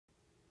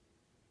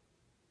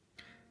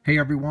Hey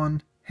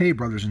everyone, hey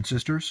brothers and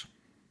sisters.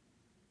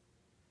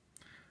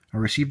 I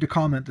received a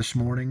comment this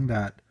morning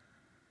that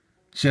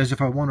says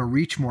if I want to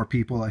reach more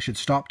people, I should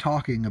stop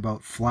talking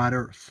about flat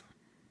earth.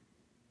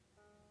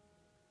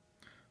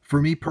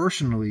 For me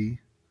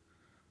personally,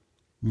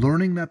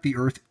 learning that the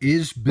earth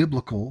is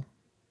biblical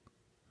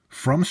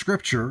from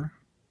scripture,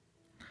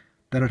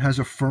 that it has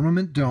a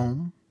firmament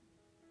dome,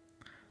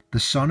 the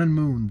sun and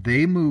moon,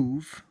 they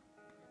move,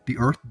 the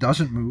earth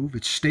doesn't move,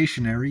 it's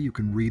stationary, you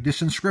can read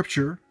this in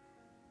scripture.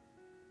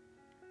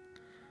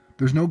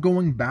 There's no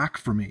going back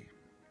for me.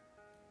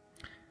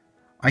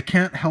 I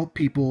can't help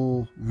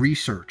people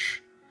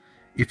research.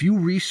 If you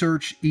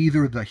research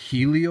either the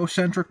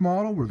heliocentric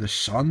model, where the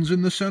sun's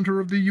in the center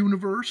of the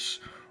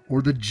universe,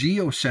 or the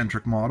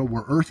geocentric model,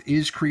 where Earth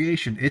is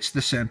creation, it's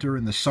the center,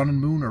 and the sun and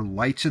moon are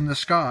lights in the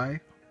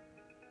sky,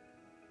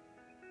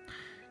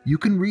 you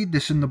can read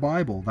this in the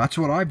Bible. That's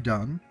what I've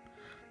done.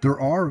 There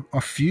are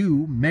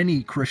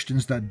many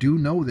Christians that do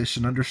know this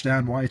and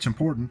understand why it's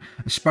important,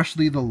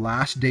 especially the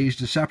last days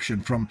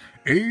deception from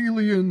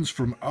aliens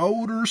from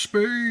outer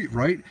space,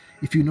 right?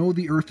 If you know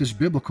the earth is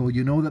biblical,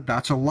 you know that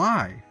that's a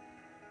lie.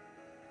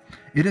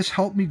 It has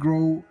helped me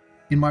grow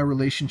in my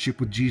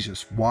relationship with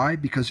Jesus. Why?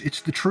 Because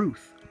it's the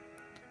truth.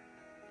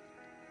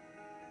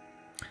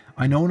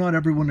 I know not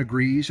everyone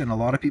agrees, and a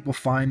lot of people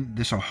find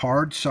this a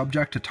hard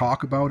subject to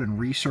talk about and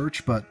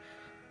research, but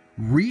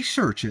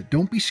research it.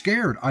 Don't be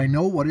scared. I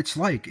know what it's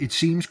like. It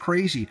seems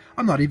crazy.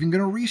 I'm not even going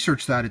to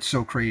research that. It's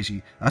so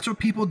crazy. That's what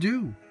people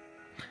do.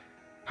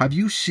 Have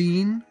you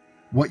seen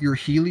what your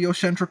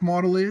heliocentric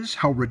model is?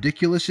 How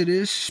ridiculous it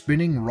is?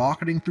 Spinning,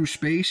 rocketing through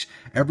space,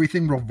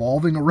 everything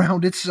revolving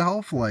around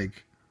itself?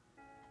 Like,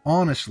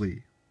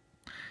 honestly.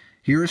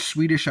 Here is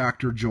Swedish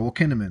actor Joel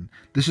Kinnaman.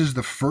 This is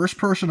the first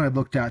person I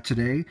looked at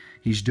today.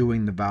 He's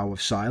doing The Vow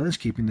of Silence,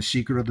 keeping the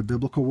secret of the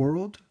biblical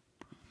world.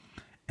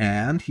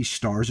 And he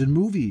stars in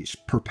movies,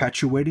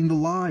 perpetuating the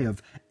lie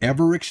of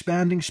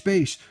ever-expanding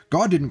space.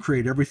 God didn't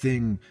create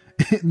everything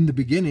in the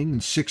beginning in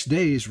 6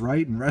 days,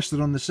 right, and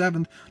rested on the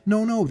seventh.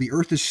 No, the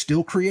earth is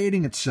still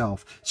creating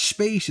itself.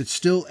 Space, it's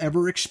still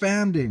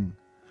ever-expanding,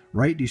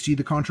 right? Do you see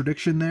the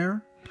contradiction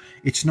there?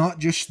 It's not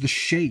just the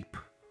shape.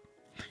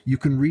 You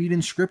can read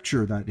in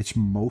Scripture that it's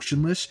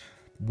motionless.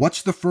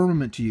 What's the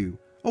firmament to you?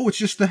 Oh, it's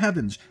just the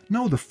heavens.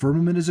 No, the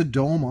firmament is a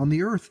dome on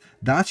the earth.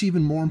 That's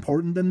even more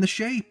important than the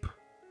shape.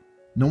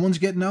 No one's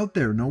getting out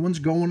there. No one's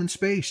going in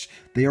space.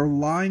 They are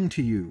lying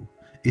to you.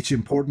 It's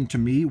important to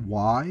me.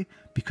 Why?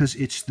 Because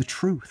it's the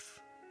truth.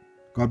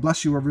 God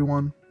bless you,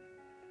 everyone.